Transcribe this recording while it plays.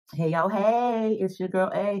Hey y'all, hey, it's your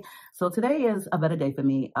girl A. So today is a better day for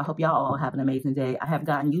me. I hope y'all all have an amazing day. I have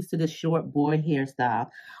gotten used to this short board hairstyle.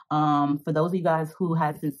 For those of you guys who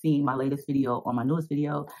hasn't seen my latest video or my newest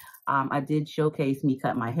video, I did showcase me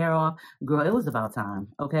cutting my hair off. Girl, it was about time,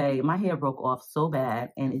 okay? My hair broke off so bad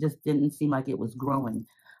and it just didn't seem like it was growing.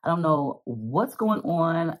 I don't know what's going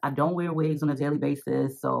on. I don't wear wigs on a daily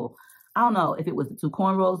basis, so I don't know if it was the 2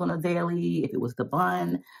 cornrows on a daily, if it was the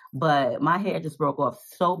bun, but my hair just broke off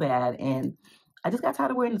so bad and I just got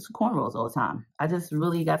tired of wearing the 2 cornrows all the time. I just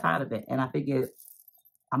really got tired of it and I figured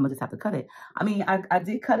I'm gonna just have to cut it. I mean, I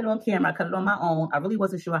did cut it on camera. I cut it on my own. I really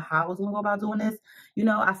wasn't sure how I was gonna go about doing this. You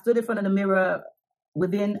know, I stood in front of the mirror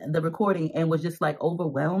within the recording and was just like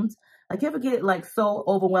overwhelmed. Like, you ever get like so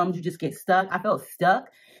overwhelmed you just get stuck? I felt stuck.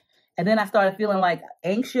 And then I started feeling like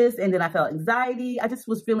anxious, and then I felt anxiety. I just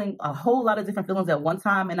was feeling a whole lot of different feelings at one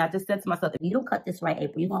time. And I just said to myself, if you don't cut this right,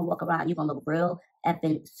 April, you're going to walk around, you're going to look real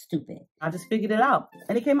effing stupid. I just figured it out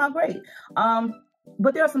and it came out great.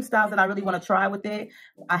 But there are some styles that I really want to try with it.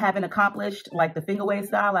 I haven't accomplished like the finger wave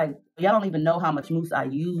style. Like, y'all don't even know how much mousse I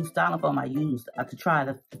use, styling foam I used to try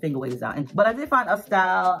the finger waves out. But I did find a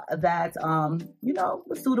style that, you know,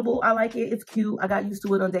 was suitable. I like it. It's cute. I got used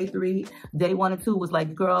to it on day 3. Day 1 and 2 was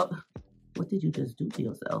like, girl, what did you just do to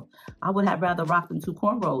yourself? I would have rather rocked them 2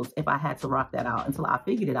 cornrows if I had to rock that out until I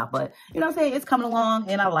figured it out. But you know what I'm saying? It's coming along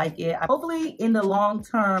and I like it. Hopefully in the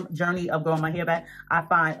long-term journey of growing my hair back, I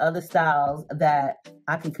find other styles that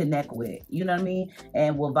I can connect with, you know what I mean?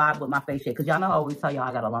 And will vibe with my face shape. Because y'all know I always tell y'all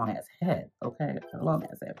I got a long ass head, okay? A long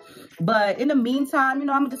ass head. But in the meantime, you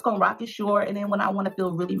know, I'm just going to rock it short. And then when I want to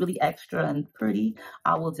feel really, really extra and pretty,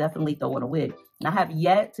 I will definitely throw on a wig. I have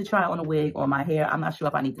yet to try on a wig on my hair. I'm not sure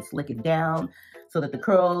if I need to slick it down so that the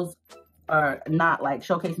curls are not like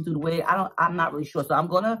showcasing through the wig. I'm not really sure. So I'm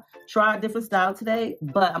going to try a different style today,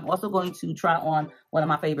 but I'm also going to try on one of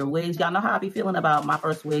my favorite wigs. Y'all know how I be feeling about my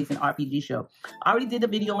first wigs in RPG show. I already did a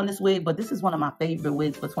video on this wig, but this is one of my favorite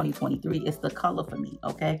wigs for 2023. It's the color for me,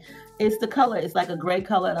 okay? It's the color. It's like a gray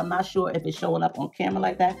color, and I'm not sure if it's showing up on camera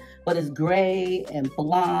like that, but it's gray and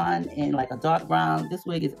blonde and like a dark brown. This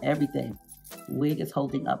wig is everything. Wig is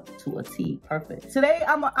holding up to a T. Perfect. Today,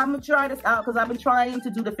 I'm gonna try this out because I've been trying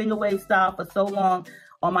to do the finger wave style for so long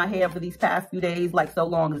on my hair for these past few days. Like, so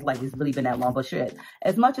long is like, it's really been that long, but shit.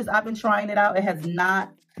 As much as I've been trying it out, it has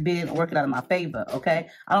not been working out in my favor, okay?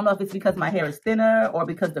 I don't know if it's because my hair is thinner or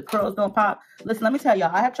because the curls don't pop. Listen, let me tell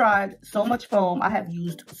y'all, I have tried so much foam. I have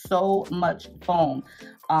used so much foam.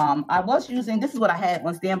 I was using, this is what I had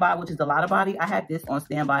on standby, which is the Lotta Body. I had this on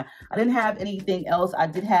standby. I didn't have anything else. I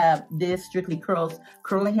did have this strictly curl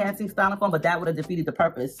enhancing styling foam, but that would have defeated the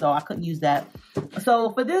purpose, so I couldn't use that.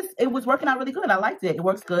 So for this, it was working out really good. I liked it. It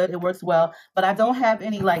works good. It works well, but I don't have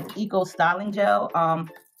any like eco styling gel.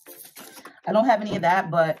 I don't have any of that,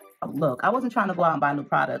 but look, I wasn't trying to go out and buy new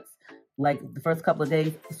products like the first couple of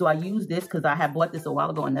days. So I used this because I had bought this a while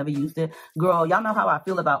ago and never used it. Girl, y'all know how I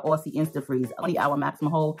feel about Aussie Insta Freeze 20-hour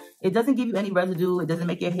maximum hold. It doesn't give you any residue. It doesn't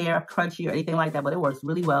make your hair crunchy or anything like that, but it works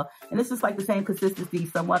really well. And this is like the same consistency,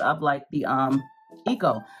 somewhat of like the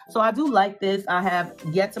Eco. So I do like this. I have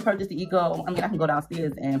yet to purchase the Eco. I mean, I can go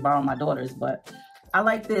downstairs and borrow my daughter's, but I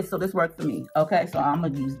like this, so this worked for me. Okay, so I'm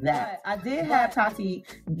gonna use that. I did have Tati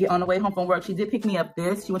get on the way home from work. She did pick me up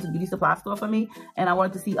this. She went to the beauty supply store for me, and I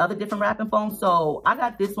wanted to see other different wrapping foams. So I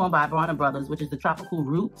got this one by Brown & Brothers, which is the Tropical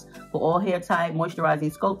Roots for all hair type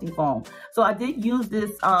moisturizing sculpting foam. So I did use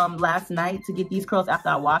this last night to get these curls after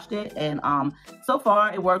I washed it, and so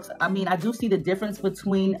far it works. I mean, I do see the difference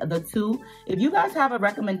between the two. If you guys have a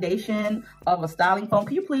recommendation of a styling foam,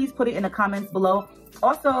 can you please put it in the comments below?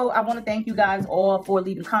 Also, I want to thank you guys all for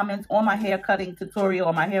leaving comments on my hair cutting tutorial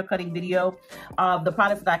or my hair cutting video of the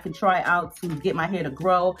products that I can try out to get my hair to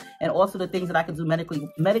grow, and also the things that I can do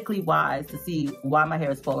medically wise to see why my hair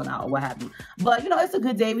is falling out or what have you. But, you know, it's a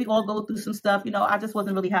good day. We all go through some stuff. You know, I just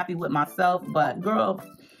wasn't really happy with myself, but girl,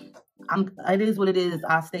 it is what it is.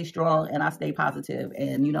 I stay strong and I stay positive,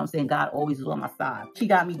 and you know what I'm saying, God always is on my side. She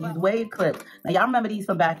got me these wave clips. Now y'all remember these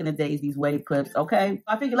from back in the days, these wave clips, okay?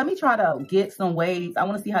 I figured let me try to get some waves. I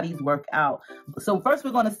want to see how these work out. So first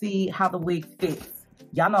we're going to see how the wig fits.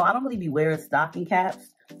 Y'all know I don't really be wearing stocking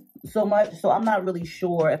caps so much, so I'm not really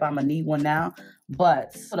sure if I'm gonna need one now,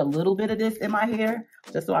 but put a little bit of this in my hair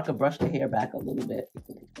just so I could brush the hair back a little bit.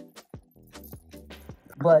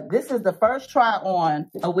 But this is the first try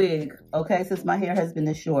on a wig, okay, since my hair has been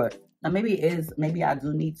this short. Now maybe I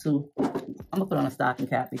do need to, I'm gonna put on a stocking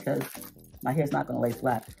cap because my hair's not gonna lay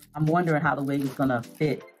flat. I'm wondering how the wig is gonna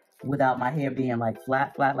fit without my hair being like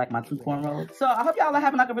flat like my 2 cornrows. So I hope y'all are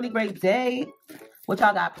having like a really great day. What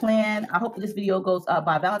y'all got planned? I hope this video goes up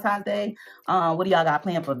by Valentine's Day. What do y'all got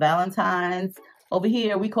planned for Valentine's? Over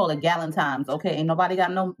here, we call it Galentimes, okay? Ain't nobody got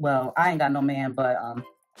no, well, I ain't got no man, but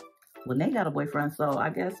well, they got a boyfriend, so I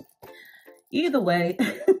guess either way,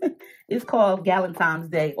 it's called Galentimes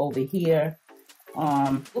Day over here.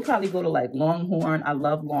 We'll probably go to like Longhorn. I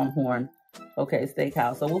love Longhorn. Okay,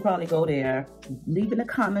 steakhouse. So we'll probably go there. Leave in the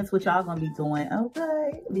comments what y'all gonna be doing.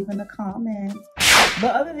 Okay, leave in the comments.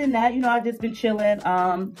 But other than that, you know, I've just been chilling,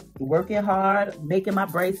 working hard, making my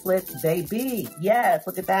bracelets, baby. Yes,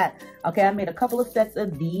 look at that. Okay, I made a couple of sets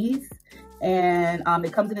of these, and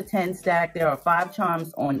it comes in a 10 stack. There are 5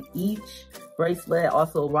 charms on each bracelet.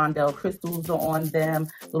 Also, rondelle crystals are on them,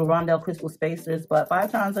 little rondelle crystal spacers, but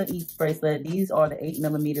 5 charms on each bracelet. These are the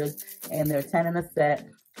 8mm, and they're 10 in a set.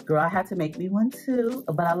 Girl, I had to make me one too,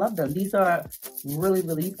 but I love them. These are really,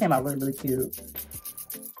 these came out really cute.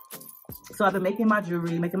 So I've been making my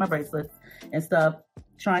jewelry, making my bracelets and stuff,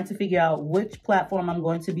 trying to figure out which platform I'm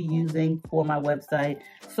going to be using for my website.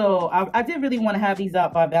 So I did really want to have these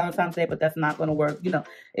out by Valentine's Day, but that's not going to work. You know,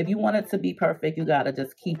 if you want it to be perfect, you got to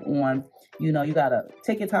just keep on, you know, you got to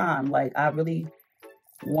take your time. Like, I really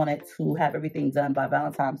wanted to have everything done by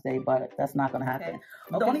Valentine's Day, but that's not going to happen.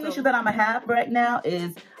 Okay, the only issue that I'm going to have right now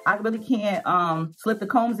is I really can't slip the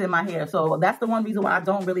combs in my hair. So that's the one reason why I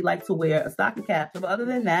don't really like to wear a stocking cap. But other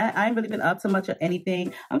than that, I ain't really been up to much of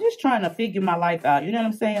anything. I'm just trying to figure my life out. You know what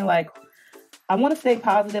I'm saying? Like, I want to stay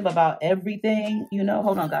positive about everything, you know.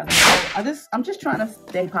 Hold on, guys. So I'm just trying to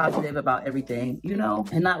stay positive about everything, you know,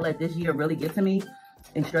 and not let this year really get to me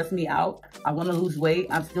and stress me out. I want to lose weight.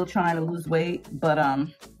 I'm still trying to lose weight, but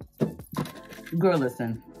girl,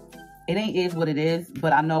 listen, it ain't is what it is,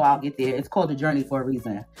 but I know I'll get there. It's called a journey for a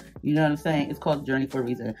reason. You know what I'm saying? It's called a journey for a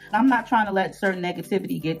reason. I'm not trying to let certain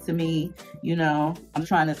negativity get to me, you know. I'm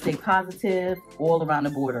trying to stay positive all around the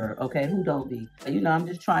border, okay? Who don't be? You know, I'm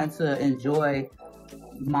just trying to enjoy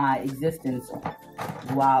my existence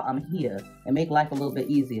while I'm here and make life a little bit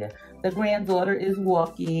easier. The granddaughter is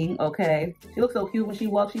walking, okay? She looks so cute when she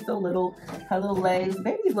walks. She's so little. Her little legs.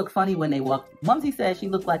 Babies look funny when they walk. Mumsy says she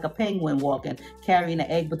looked like a penguin walking, carrying an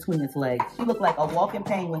egg between its legs. She looked like a walking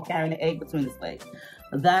penguin carrying an egg between its legs.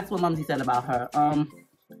 That's what Mumsy said about her.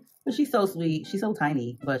 But she's so sweet. She's so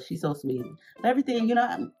tiny, but she's so sweet. Everything, you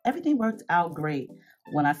know, everything worked out great.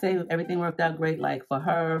 When I say everything worked out great, like for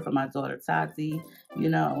her, for my daughter Tati, you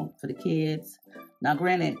know, for the kids. Now,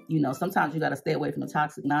 granted, you know, sometimes you got to stay away from the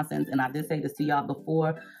toxic nonsense. And I did say this to y'all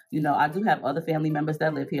before. You know, I do have other family members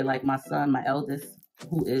that live here, like my son, my eldest,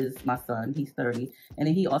 who is my son. He's 30. And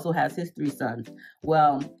then he also has his 3 sons.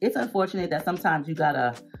 Well, it's unfortunate that sometimes you got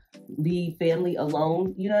to leave family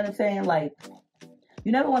alone. You know what I'm saying? Like,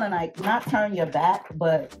 you never want to, like, not turn your back,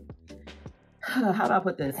 but how do I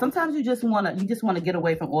put this? Sometimes you just want to get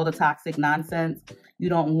away from all the toxic nonsense. You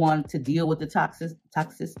don't want to deal with the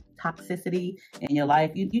toxicity in your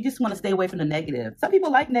life. You just want to stay away from the negative. Some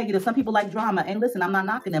people like negative. Some people like drama. And listen, I'm not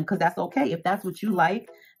knocking them because that's okay. If that's what you like,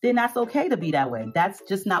 then that's okay to be that way. That's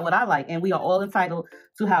just not what I like. And we are all entitled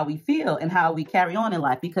to how we feel and how we carry on in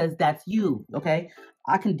life because that's you, okay?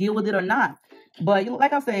 I can deal with it or not. But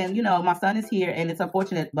like I'm saying, you know, my son is here and it's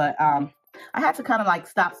unfortunate, but I had to kind of like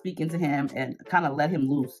stop speaking to him and kind of let him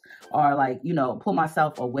loose or like, you know, pull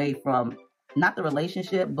myself away from not the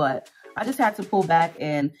relationship, but I just had to pull back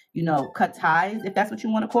and, you know, cut ties, if that's what you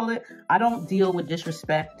want to call it. I don't deal with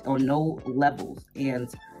disrespect on no levels. And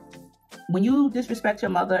when you disrespect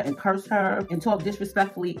your mother and curse her and talk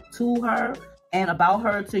disrespectfully to her and about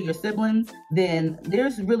her to your siblings, then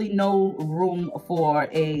there's really no room for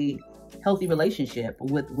a healthy relationship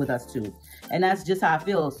with us two. And that's just how I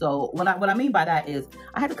feel. So what I mean by that is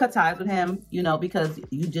I had to cut ties with him, you know, because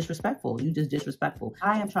you disrespectful. You just disrespectful.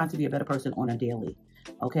 I am trying to be a better person on a daily.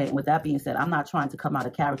 Okay. And with that being said, I'm not trying to come out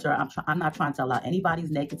of character. I'm not trying to allow anybody's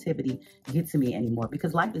negativity get to me anymore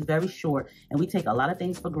because life is very short and we take a lot of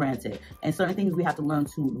things for granted and certain things we have to learn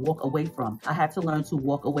to walk away from. I had to learn to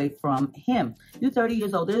walk away from him. You're 30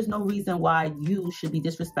 years old. There's no reason why you should be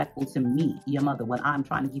disrespectful to me, your mother, when I'm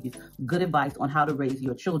trying to give you good advice on how to raise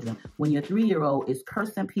your children. When your 3-year-old is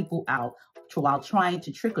cursing people out while trying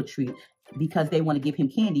to trick or treat because they want to give him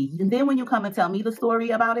candy. And then when you come and tell me the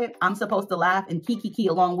story about it, I'm supposed to laugh and kiki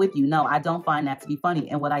along with you. No, I don't find that to be funny.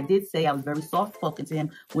 And what I did say, I was very soft-spoken to him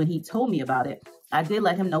when he told me about it. I did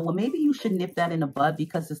let him know, well, maybe you should nip that in the bud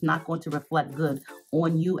because it's not going to reflect good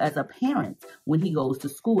on you as a parent when he goes to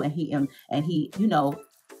school and he, you know,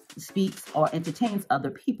 speaks or entertains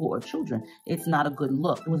other people or children. It's not a good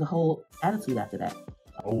look. There was a whole attitude after that.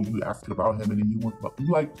 oh, you asking about him and then you want,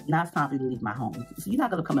 you like, now it's time for you to leave my home. So you're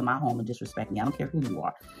not going to come in my home and disrespect me. I don't care who you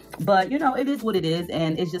are. But, you know, it is what it is.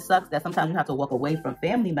 And it just sucks that sometimes you have to walk away from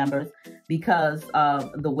family members because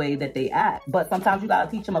of the way that they act. But sometimes you got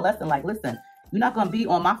to teach them a lesson like, listen, you're not going to be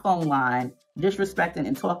on my phone line disrespecting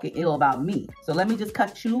and talking ill about me. So let me just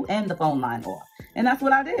cut you and the phone line off. And that's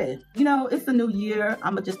what I did. You know, it's a new year.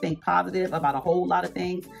 I'm going to just think positive about a whole lot of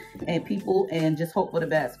things and people and just hope for the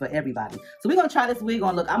best for everybody. So we're going to try this wig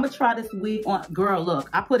on. Look, I'm going to try this wig on. Girl, look,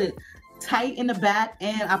 I put it tight in the back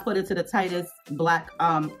and I put it to the tightest black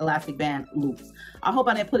elastic band loops. I hope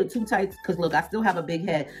I didn't put it too tight because look, I still have a big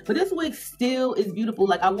head, but this wig still is beautiful.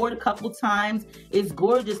 Like I wore it a couple times. It's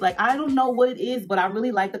gorgeous. Like I don't know what it is, but I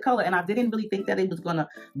really like the color and I didn't really think that it was gonna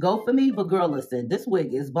go for me, but girl, listen, this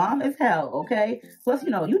wig is bomb as hell, okay? Plus,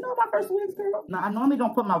 you know my first wigs, girl. Now I normally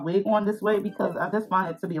don't put my wig on this way because I just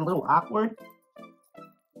find it to be a little awkward.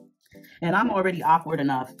 And I'm already awkward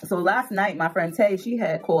enough. So last night, my friend Tay, she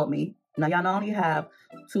had called me. Now, y'all only have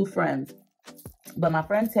 2 friends, but my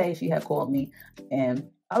friend Tay, she had called me, and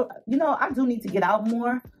you know, I do need to get out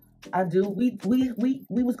more. I do. We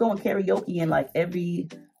was going karaoke in like every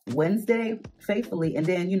Wednesday faithfully, and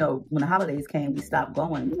then, you know, when the holidays came, we stopped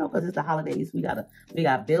going, you know, because it's the holidays. We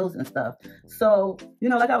got bills and stuff. So, you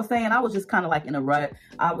know, like I was saying, I was just kind of like in a rut.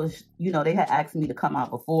 I was, you know, they had asked me to come out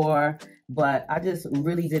before, but I just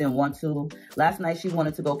really didn't want to. Last night she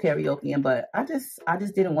wanted to go karaoke, but I just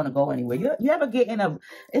didn't want to go anywhere. You ever get in a,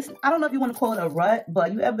 I don't know if you want to call it a rut,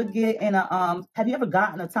 but you ever get in a, have you ever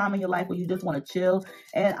gotten a time in your life where you just want to chill?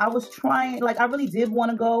 And I was trying, like I really did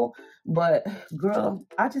want to go, but girl,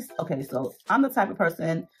 okay, so I'm the type of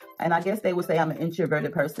person, and I guess they would say I'm an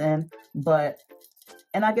introverted person,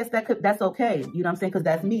 and I guess that's okay. You know what I'm saying? Because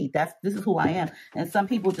that's me. This is who I am. And some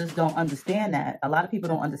people just don't understand that. A lot of people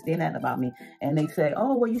don't understand that about me. And they say,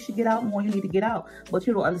 oh, well, you should get out more. You need to get out. But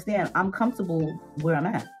you don't understand. I'm comfortable where I'm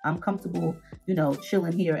at. I'm comfortable, you know,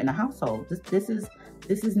 chilling here in the household. This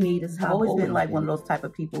is me. This is how I've always been, like one of those type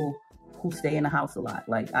of people who stay in the house a lot.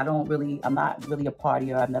 Like I'm not really a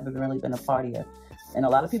partier. I've never really been a partier. And a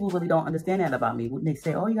lot of people really don't understand that about me. When they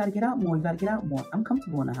say, oh, you got to get out more. You got to get out more. I'm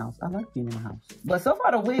comfortable in the house. I like being in the house. But so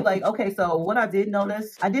far the wig, like, okay, so what I did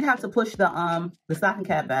notice, I did have to push the stocking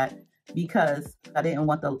cap back because I didn't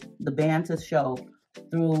want the band to show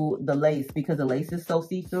through the lace because the lace is so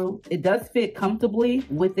see-through. It does fit comfortably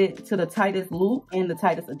with it to the tightest loop and the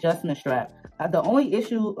tightest adjustment strap. The only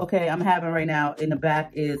issue, okay, I'm having right now in the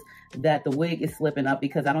back is that the wig is slipping up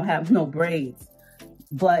because I don't have no braids.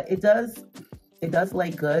 But it does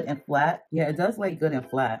lay good and flat. Yeah, it does lay good and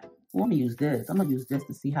flat. Let me use this. I'm gonna use this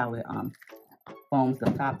to see how it foams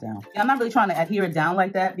the top down. Yeah, I'm not really trying to adhere it down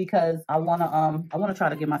like that because I wanna try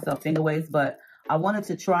to give myself finger waves, but I wanted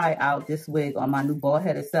to try out this wig on my new bald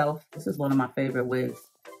head itself. This is one of my favorite wigs.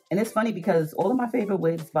 And it's funny because all of my favorite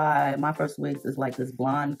wigs by my first wigs is like this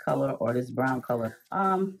blonde color or this brown color.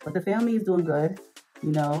 But the family is doing good,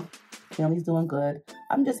 you know. Family's doing good.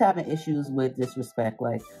 I'm just having issues with disrespect.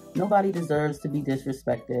 Like, nobody deserves to be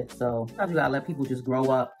disrespected. So sometimes you gotta let people just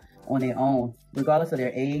grow up on their own, regardless of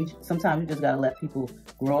their age. Sometimes you just gotta let people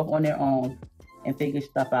grow up on their own and figure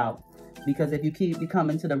stuff out. Because if you keep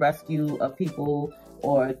coming to the rescue of people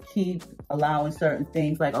or keep allowing certain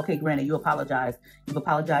things, like, okay, granted, you've apologized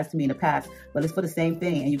to me in the past, but it's for the same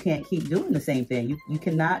thing, and you can't keep doing the same thing. You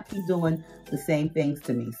cannot keep doing the same things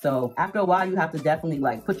to me. So after a while, you have to definitely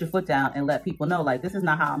like put your foot down and let people know, like, this is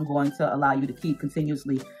not how I'm going to allow you to keep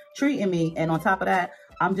continuously treating me. And on top of that,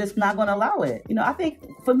 I'm just not going to allow it. You know, I think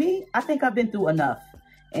for me, I've been through enough.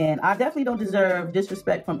 And I definitely don't deserve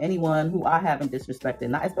disrespect from anyone who I haven't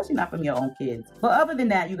disrespected, especially not from your own kids. But other than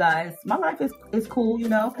that, you guys, my life is cool, you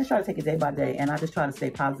know. I just try to take it day by day, and I just try to stay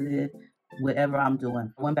positive whatever I'm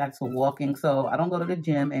doing. I went back to walking, so I don't go to the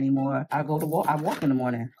gym anymore. I walk in the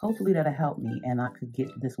morning. Hopefully that'll help me and I could get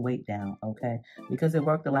this weight down, okay? Because it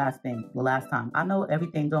worked the last time. I know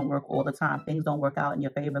everything don't work all the time. Things don't work out in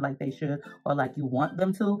your favor like they should or like you want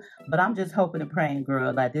them to. But I'm just hoping and praying,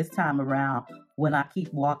 girl, that this time around, when I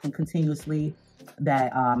keep walking continuously,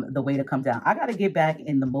 that the weight will come down. I got to get back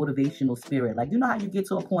in the motivational spirit. Like, you know how you get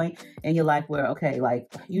to a point in your life where, okay,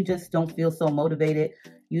 like you just don't feel so motivated,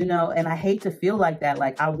 you know, and I hate to feel like that.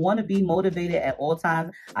 Like, I want to be motivated at all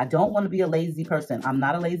times. I don't want to be a lazy person. I'm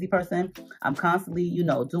not a lazy person. I'm constantly, you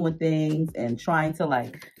know, doing things and trying to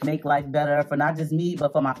like make life better for not just me,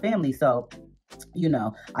 but for my family. So, you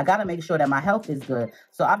know, I got to make sure that my health is good.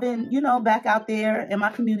 So I've been, you know, back out there in my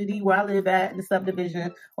community where I live at, the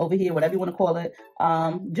subdivision over here, whatever you want to call it.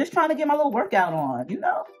 Just trying to get my little workout on, you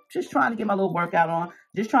know. just trying to get my little workout on,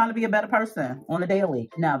 just trying to be a better person on a daily.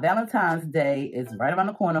 Now, Valentine's Day is right around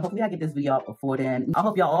the corner. Hopefully I get this video out before then. I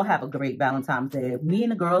hope y'all all have a great Valentine's Day. Me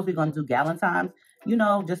and the girls, we're going to do Galentine's. You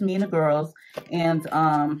know, just me and the girls. And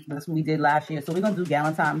that's what we did last year. So we're going to do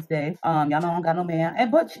Galentine's Day. Y'all know I don't got no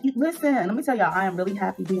man. But listen, let me tell y'all, I am really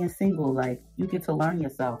happy being single. Like, you get to learn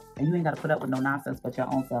yourself. And you ain't got to put up with no nonsense but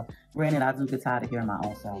your own self. Granted, I do get tired of hearing my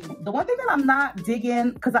own self. The one thing that I'm not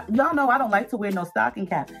digging, because y'all know I don't like to wear no stocking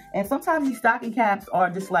cap. And sometimes these stocking caps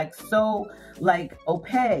are just like so like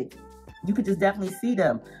opaque. You could just definitely see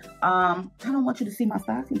them. I don't want you to see my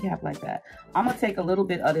stocking cap like that. I'm gonna take a little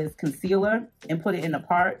bit of this concealer and put it in the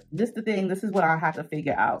part. This is the thing, this is what I have to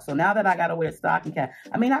figure out. So now that I gotta wear a stocking cap,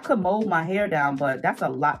 I mean, I could mold my hair down, but that's a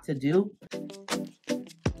lot to do.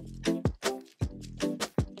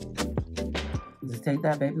 Just take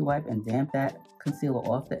that baby wipe and damp that concealer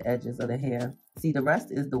off the edges of the hair. See, the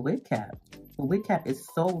rest is the wig cap. The wig cap is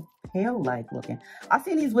so hair-like looking. I've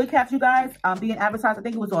seen these wig caps, you guys, being advertised. I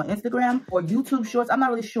think it was on Instagram or YouTube Shorts. I'm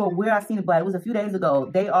not really sure where I seen it, but it was a few days ago.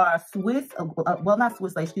 They are Swiss, well, not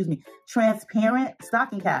Swiss, like, excuse me, transparent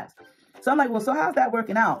stocking caps. So I'm like, well, so how's that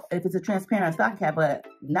working out if it's a transparent stocking cap? But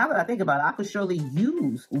now that I think about it, I could surely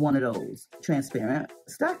use one of those transparent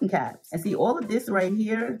stocking caps. And see, all of this right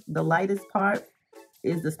here, the lightest part,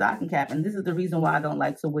 is the stocking cap. And this is the reason why I don't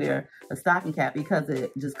like to wear a stocking cap, because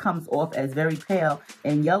it just comes off as very pale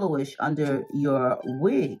and yellowish under your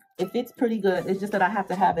wig. It fits pretty good. It's just that I have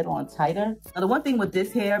to have it on tighter. Now, the one thing with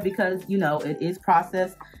this hair, because, you know, it is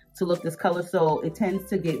processed to look this color, so it tends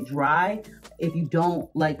to get dry if you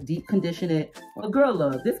don't like deep condition it. Well, girl,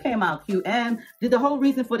 look, this came out cute, and the whole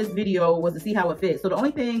reason for this video was to see how it fits. So the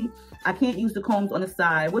only thing, I can't use the combs on the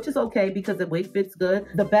side, which is okay because the wig fits good.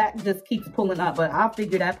 The back just keeps pulling up, but I'll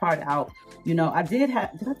figure that part out. You know, I did I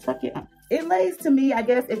tuck it? It lays, to me, I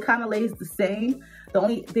guess it kind of lays the same. The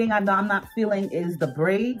only thing I know I'm not feeling is the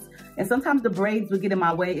braids. And sometimes the braids would get in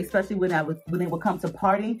my way, especially when they would come to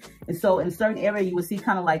parting. And so in a certain area, you would see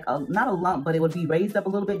kind of like, not a lump, but it would be raised up a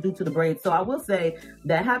little bit due to the braids. So I will say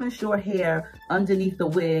that having short hair underneath the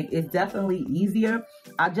wig is definitely easier.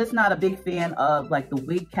 I'm just not a big fan of like the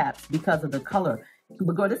wig caps because of the color.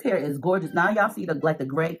 But girl, this hair is gorgeous. Now y'all see the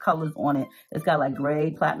gray colors on it. It's got like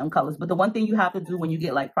gray platinum colors. But the one thing you have to do when you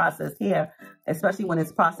get like processed hair, especially when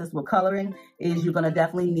it's processed with coloring, is you're gonna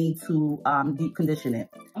definitely need to deep condition it.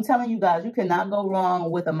 I'm telling you guys, you cannot go wrong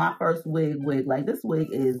with my first wig. Like, this wig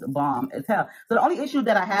is bomb as hell. So the only issue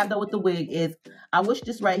that I have though with the wig is I wish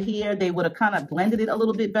this right here, they would have kind of blended it a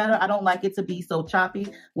little bit better. I don't like it to be so choppy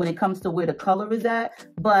when it comes to where the color is at,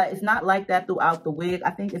 but it's not like that throughout the wig.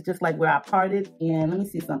 I think it's just like where I parted. And let me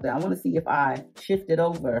see something. I want to see if I shift it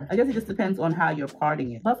over. I guess it just depends on how you're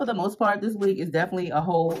parting it. But for the most part, this wig is definitely a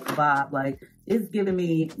whole vibe. Like, it's giving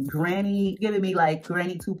me like Granny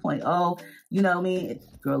 2.0. You know what I mean?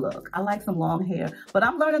 Girl, look, I like some long hair, but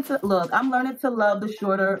I'm learning to love the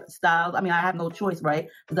shorter styles. I mean, I have no choice, right?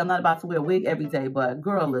 Because I'm not about to wear a wig every day, but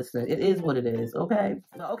girl, listen, it is what it is, okay?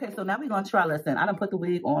 So now we're going to try, listen, I done put the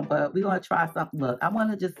wig on, but we're going to try something. Look, I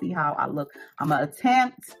want to just see how I look. I'm going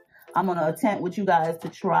to attempt with you guys to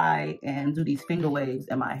try and do these finger waves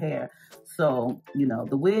in my hair. So, you know,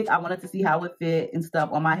 the wig, I wanted to see how it fit and stuff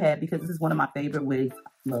on my head because this is one of my favorite wigs.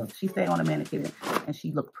 Look, she stay on a mannequin and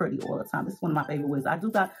she look pretty all the time. This is one of my favorite wigs. I do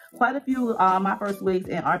got quite a few my first wigs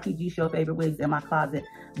and RPG show favorite wigs in my closet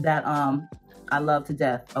that I love to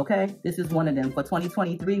death, okay? This is one of them. For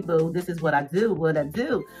 2023, boo, this is what I do,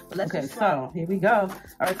 Okay, so here we go. All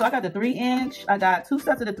right, so I got the 3-inch. I got 2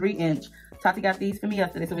 sets of the 3-inch. Tati got these for me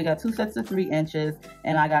yesterday, so we got 2 sets of 3 inches,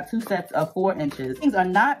 and I got 2 sets of 4 inches. Things are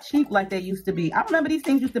not cheap like they used to be. I remember these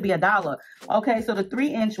things used to be $1. Okay, so the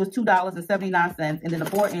 3-inch was $2.79, and then the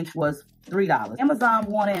 4-inch was $3. Amazon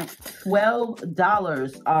wanted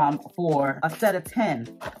 $12 for a set of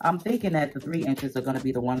 10. I'm thinking that the 3 inches are going to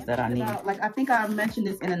be the ones that I need. Like, I think I mentioned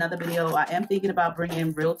this in another video. I am thinking about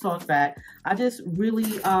bringing Real Talk back. I just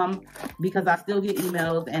really, because I still get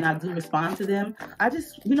emails and I do respond to them. I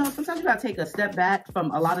just, you know, sometimes you got to take a step back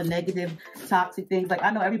from a lot of negative, toxic things. Like,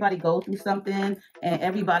 I know everybody goes through something and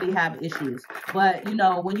everybody have issues. But, you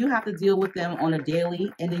know, when you have to deal with them on a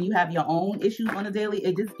daily and then you have your own issues on a daily,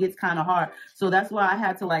 it just gets kind of hard. So that's why I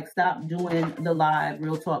had to like stop doing the live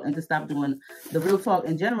Real Talk and to stop doing the Real Talk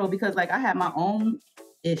in general, because like I had my own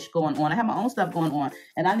ish going on. I have my own stuff going on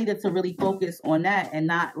and I needed to really focus on that and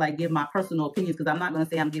not like give my personal opinions, because I'm not going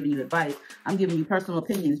to say I'm giving you advice. I'm giving you personal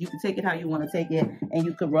opinions. You can take it how you want to take it and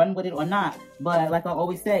you can run with it or not. But like I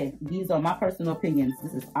always say, these are my personal opinions.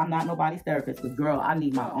 I'm not nobody's therapist, because girl, I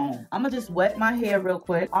need my own. I'm going to just wet my hair real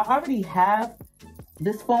quick. I already have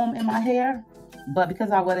this foam in my hair. but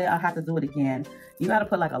because I wet it, I have to do it again. You got to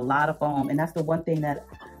put like a lot of foam, and that's the one thing that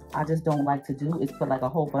I just don't like to do, is put like a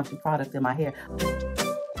whole bunch of product in my hair.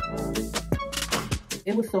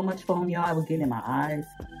 It was so much foam, y'all. I was getting in my eyes.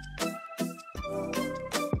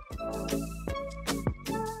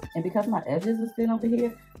 And because my edges are thin over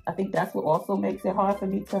here, I think that's what also makes it hard for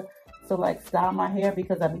me to like style my hair,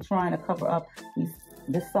 because I be trying to cover up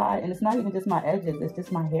this side, and it's not even just my edges, it's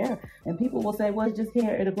just my hair. And people will say, well, it's just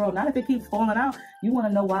hair, it'll grow. Not if it keeps falling out. You want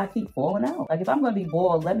to know why I keep falling out? Like, if I'm going to be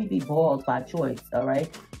bald, let me be bald by choice, all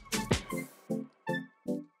right?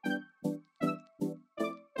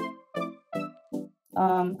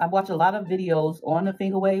 I watch a lot of videos on the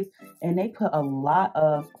finger waves, and they put a lot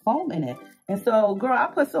of foam in it. And so, girl, I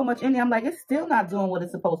put so much in there, I'm like, it's still not doing what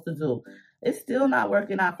it's supposed to do. It's still not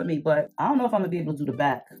working out for me, but I don't know if I'm gonna be able to do the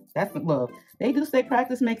back. That's the love. They do say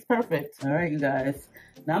practice makes perfect. All right, you guys.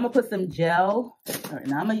 Now I'm gonna put some gel. All right,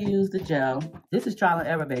 now I'm gonna use the gel. This is trial and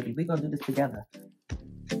error, baby. We're gonna do this together.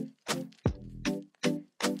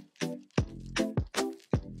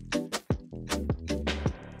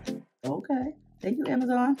 Okay. Thank you,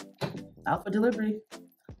 Amazon. Out for delivery.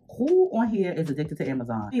 Who on here is addicted to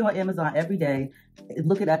Amazon? Be on Amazon every day,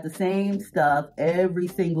 looking at the same stuff every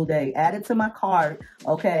single day. Add it to my cart,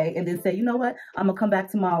 okay? And then say, you know what? I'm gonna come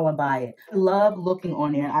back tomorrow and buy it. I love looking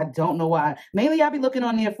on there. I don't know why. Mainly I be looking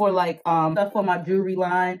on there for like stuff for my jewelry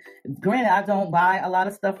line. Granted, I don't buy a lot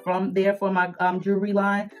of stuff from there for my jewelry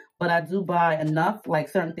line, but I do buy enough, like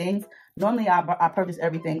certain things. Normally I purchase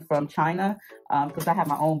everything from China because I have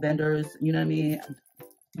my own vendors, you know what I mean?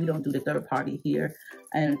 We don't do the third party here.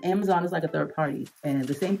 And Amazon is like a third party. And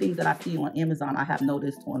the same things that I see on Amazon, I have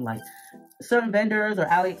noticed on like certain vendors or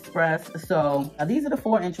AliExpress. So these are the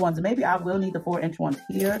 4-inch ones. Maybe I will need the 4-inch ones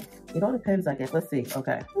here. It all depends, I guess. Let's see.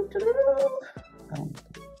 Okay.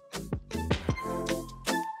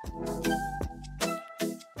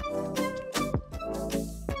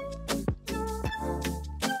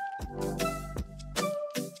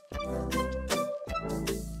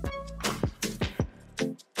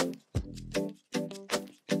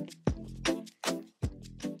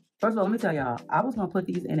 First of all, let me tell y'all, I was going to put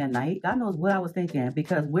these in at night. God knows what I was thinking,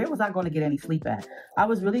 because where was I going to get any sleep at? I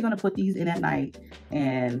was really going to put these in at night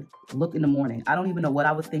and look in the morning. I don't even know what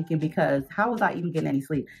I was thinking, because how was I even getting any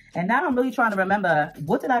sleep? And now I'm really trying to remember,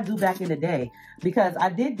 what did I do back in the day? Because I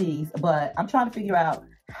did these, but I'm trying to figure out,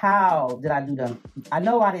 how did I do them? I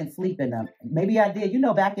know I didn't sleep in them. Maybe I did. You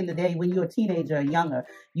know, back in the day when you're a teenager and younger,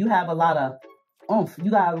 you have a lot of oomph.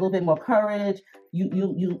 You got a little bit more courage.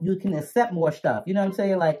 You can accept more stuff. You know what I'm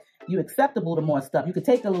saying? Like, you're acceptable to more stuff. You could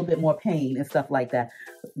take a little bit more pain and stuff like that.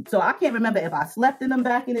 So I can't remember if I slept in them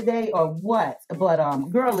back in the day or what. But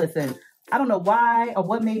girl, listen, I don't know why or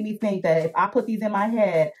what made me think that if I put these in my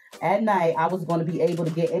head at night, I was going to be able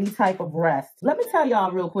to get any type of rest. Let me tell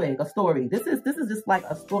y'all real quick a story. This is just like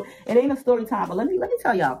a story. It ain't a story time, but let me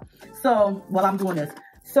tell y'all. So while I'm doing this.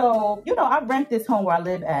 So, you know, I rent this home where I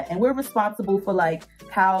live at, and we're responsible for like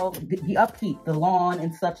how the upkeep, the lawn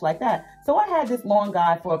and such like that. So I had this lawn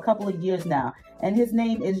guy for a couple of years now, and his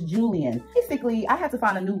name is Julian. Basically, I had to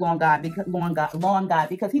find a new lawn guy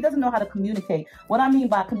because he doesn't know how to communicate. What I mean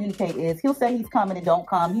by communicate is he'll say he's coming and don't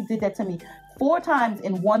come. He did that to me 4 times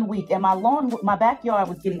in 1 week, and my backyard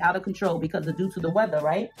was getting out of control because due to the weather,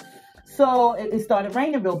 right? So it started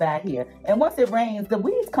raining real bad here. And once it rains, the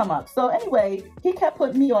weeds come up. So anyway, he kept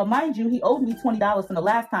putting me on. Mind you, he owed me $20 from the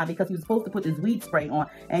last time because he was supposed to put this weed spray on,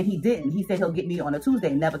 and he didn't. He said he'll get me on a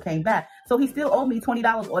Tuesday, never came back. So he still owed me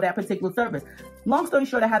 $20 for that particular service. Long story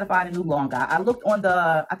short, I had to find a new lawn guy. I looked on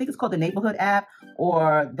I think it's called the Neighborhood app,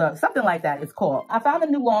 or something like that it's called. I found a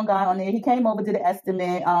new lawn guy on there. He came over, did an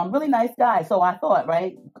estimate. Really nice guy. So I thought,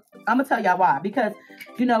 right, I'm gonna tell y'all why. Because,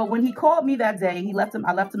 you know, when he called me that day,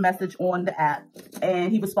 I left a message on the app,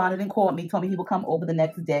 and he responded and called me, told me he would come over the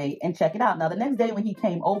next day and check it out. Now, the next day when he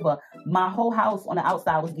came over, my whole house on the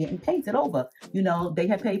outside was getting painted over. You know, they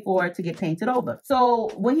had paid for it to get painted over. So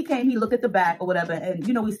when he came, he looked at the back or whatever, and,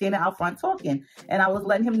 you know, we standing out front talking, and I was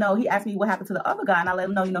letting him know. He asked me what happened to the other guy, and I let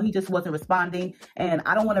him know, you know, he just wasn't responding, and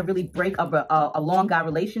I don't want to really break up a long guy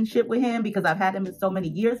relationship with him because I've had him in so many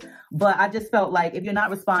years, but I just felt like if you're not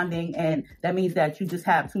responding, and that means that you just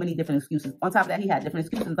have too many different excuses. On top of that, he had different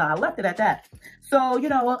excuses, and I left it at that. So, you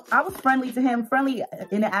know, I was friendly to him, friendly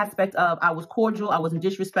in the aspect of I was cordial, I wasn't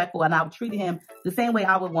disrespectful, and I treated him the same way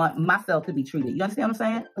I would want myself to be treated. You understand what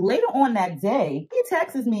I'm saying? Later on that day, he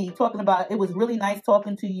texts me talking about, it was really nice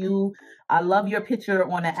talking to you. I love your picture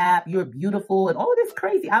on the app. You're beautiful and all this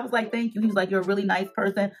crazy. I was like, thank you. He was like, you're a really nice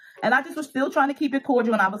person. And I just was still trying to keep it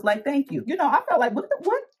cordial. And I was like, thank you. You know, I felt like, what?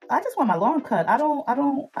 I just want my lawn cut. I don't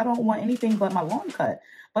want anything but my lawn cut.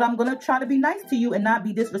 But I'm gonna try to be nice to you and not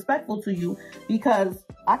be disrespectful to you because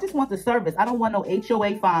I just want the service. I don't want no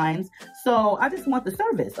HOA fines. So I just want the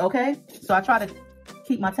service, okay? So I try to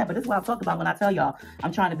keep my temper. This is what I talk about when I tell y'all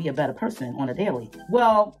I'm trying to be a better person on a daily.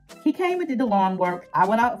 Well, he came and did the lawn work. I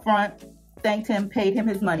went out front, thanked him, paid him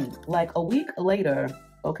his money. Like a week later,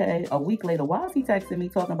 okay, a week later, why is he texting me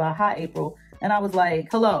talking about, hi, April? And I was like,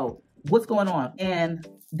 hello, what's going on? And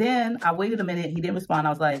then I waited a minute. He didn't respond.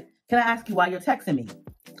 I was like, can I ask you why you're texting me?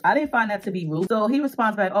 I didn't find that to be rude. So he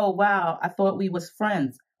responds back, oh, wow, I thought we was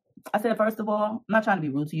friends. I said, first of all, I'm not trying to be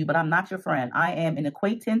rude to you, but I'm not your friend. I am an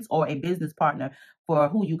acquaintance or a business partner for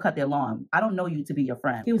who you cut their lawn. I don't know you to be your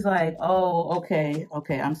friend. He was like, oh, okay,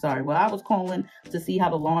 I'm sorry. Well, I was calling to see how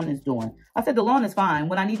the lawn is doing. I said, the lawn is fine.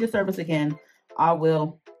 When I need your service again, I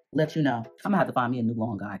will let you know. I'm gonna have to find me a new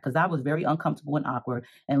lawn guy because I was very uncomfortable and awkward.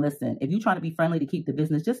 And listen, if you're trying to be friendly to keep the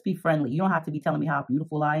business, just be friendly. You don't have to be telling me how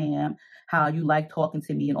beautiful I am, how you like talking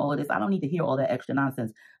to me and all of this. I don't need to hear all that extra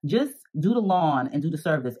nonsense. Just do the lawn and do the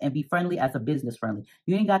service and be friendly as a business friendly.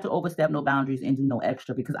 You ain't got to overstep no boundaries and do no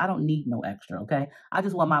extra because I don't need no extra, okay? I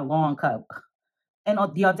just want my lawn cut. And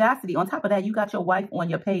the audacity, on top of that, you got your wife on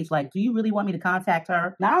your page. Like, do you really want me to contact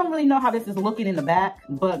her? Now, I don't really know how this is looking in the back,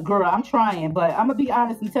 but girl, I'm trying. But I'm going to be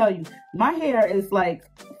honest and tell you, my hair is like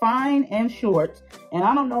fine and short. And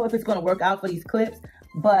I don't know if it's going to work out for these clips,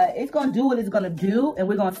 but it's going to do what it's going to do. And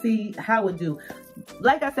we're going to see how it do.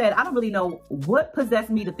 Like I said, I don't really know what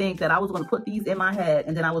possessed me to think that I was going to put these in my head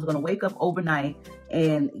and then I was going to wake up overnight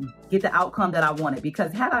and get the outcome that I wanted.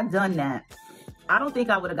 Because had I done that, I don't think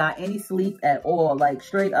I would have got any sleep at all, like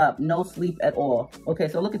straight up, no sleep at all. Okay,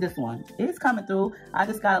 so look at this one. It's coming through. I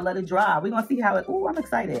just got to let it dry. We're going to see how it,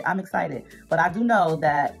 I'm excited. But I do know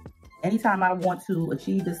that anytime I want to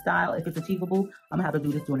achieve this style, if it's achievable, I'm going to have to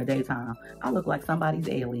do this during the daytime. I look like somebody's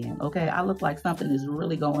alien, okay? I look like something is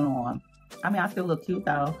really going on. I mean, I still look cute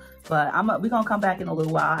though, but we're going to come back in a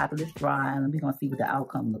little while after this dry and we're going to see what the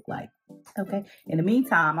outcome look like. Okay. In the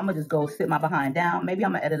meantime, I'm going to just go sit my behind down. Maybe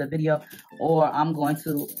I'm going to edit a video or I'm going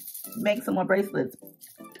to make some more bracelets.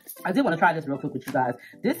 I did want to try this real quick with you guys.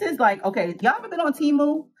 This is like, okay, y'all ever been on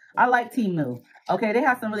Temu? I like Temu. Okay, they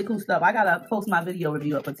have some really cool stuff. I got to post my video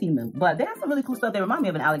review up for Temu. But they have some really cool stuff. They remind me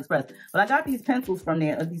of an AliExpress. But I got these pencils from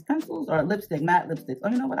there. Are these pencils or lipstick, matte lipsticks? Oh,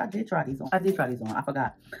 you know what? I did try these on. I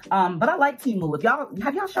forgot. But I like Temu.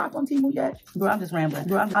 Have y'all shopped on Temu yet? Girl, I'm just rambling.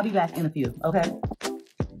 Girl, I'll be back in a few, okay?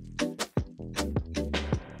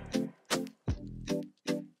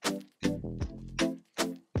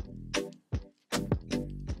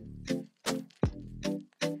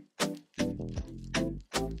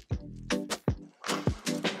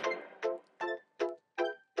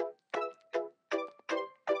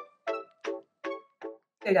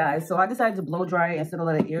 Hey guys, so I decided to blow dry it instead of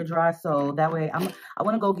let it air dry, so that way I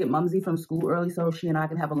want to go get Mumsy from school early so she and I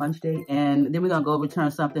can have a lunch date, and then we're gonna go return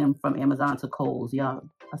something from Amazon to Kohl's. Y'all,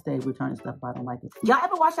 I stay returning stuff if I don't like it. Y'all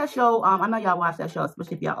ever watch that show? I know y'all watch that show,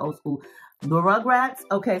 especially if y'all old school. The Rugrats.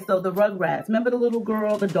 Okay, so the Rugrats. Remember the little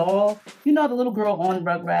girl, the doll? You know the little girl on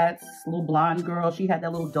Rugrats, little blonde girl. She had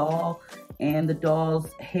that little doll, and the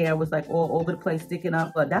doll's hair was like all over the place, sticking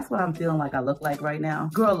up. But that's what I'm feeling like I look like right now.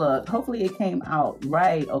 Girl, look, hopefully it came out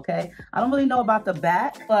right, okay? I don't really know about the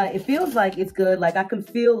back, but it feels like it's good. Like I can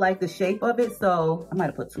feel like the shape of it, so I might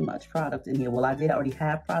have put too much product in here. Well, I did already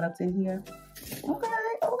have product in here. Okay.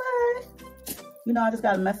 You know, I just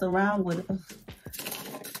gotta mess around with it.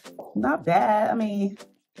 Not bad. I mean,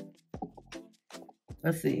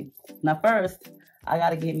 let's see. Now first, I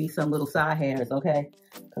gotta get me some little side hairs, okay?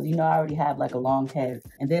 Because you know I already have like a long head.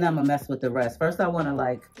 And then I'm gonna mess with the rest. First I wanna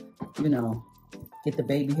like, you know, get the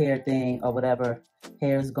baby hair thing or whatever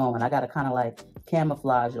hair's going. I gotta kind of like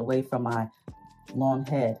camouflage away from my long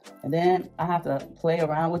head. And then I have to play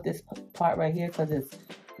around with this part right here because it's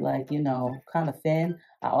like, you know, kind of thin.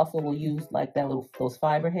 I also will use like those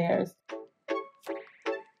fiber hairs.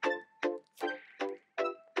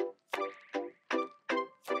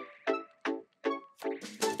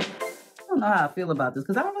 I don't know how I feel about this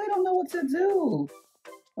because I really don't know what to do.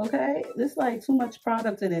 Okay, there's like too much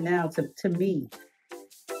product in it now to me.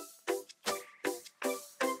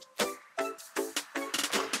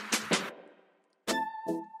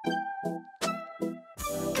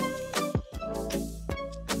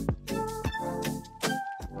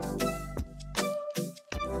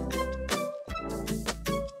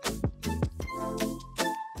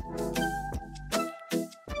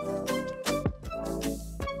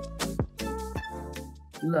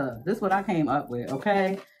 Look, this is what I came up with,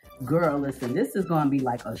 okay? Girl, listen, this is going to be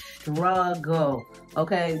like a struggle.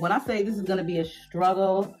 Okay, when I say this is going to be a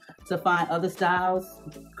struggle to find other styles,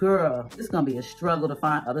 girl, it's going to be a struggle to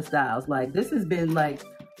find other styles. Like, this has been like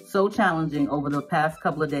so challenging over the past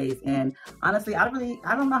couple of days, and honestly, I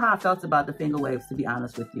don't know how I felt about the finger waves, to be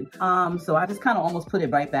honest with you. So I just kind of almost put it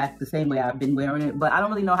right back the same way I've been wearing it, but I don't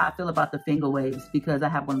really know how I feel about the finger waves because I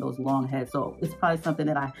have one of those long heads, so it's probably something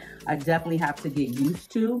that I definitely have to get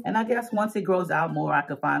used to. And I guess once it grows out more, I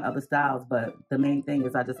could find other styles, but the main thing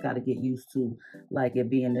is I just got to get used to like it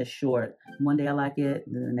being this short. One day I like it,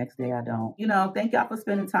 then the next day I don't. You know, thank y'all for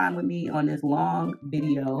spending time with me on this long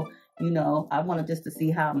video. You know, I wanted just to see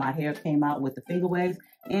how my hair came out with the finger waves,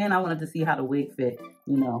 and I wanted to see how the wig fit,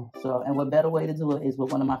 you know. So, and what better way to do it is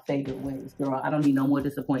with one of my favorite wigs. Girl, I don't need no more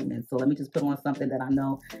disappointments. So let me just put on something that I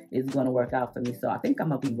know is going to work out for me. So I think I'm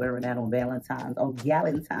going to be wearing that on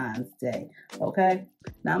Galentine's Day, okay?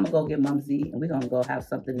 Now I'm going to go get Mumsy, and we're going to go have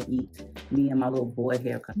something to eat. Me and my little boy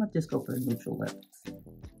haircut. I'm going to just go for the neutral lips.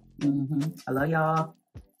 I love y'all.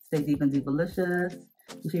 Stay deep and deep-alicious.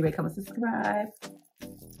 You should rate, comment, subscribe.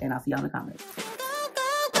 And I'll see y'all in the comments.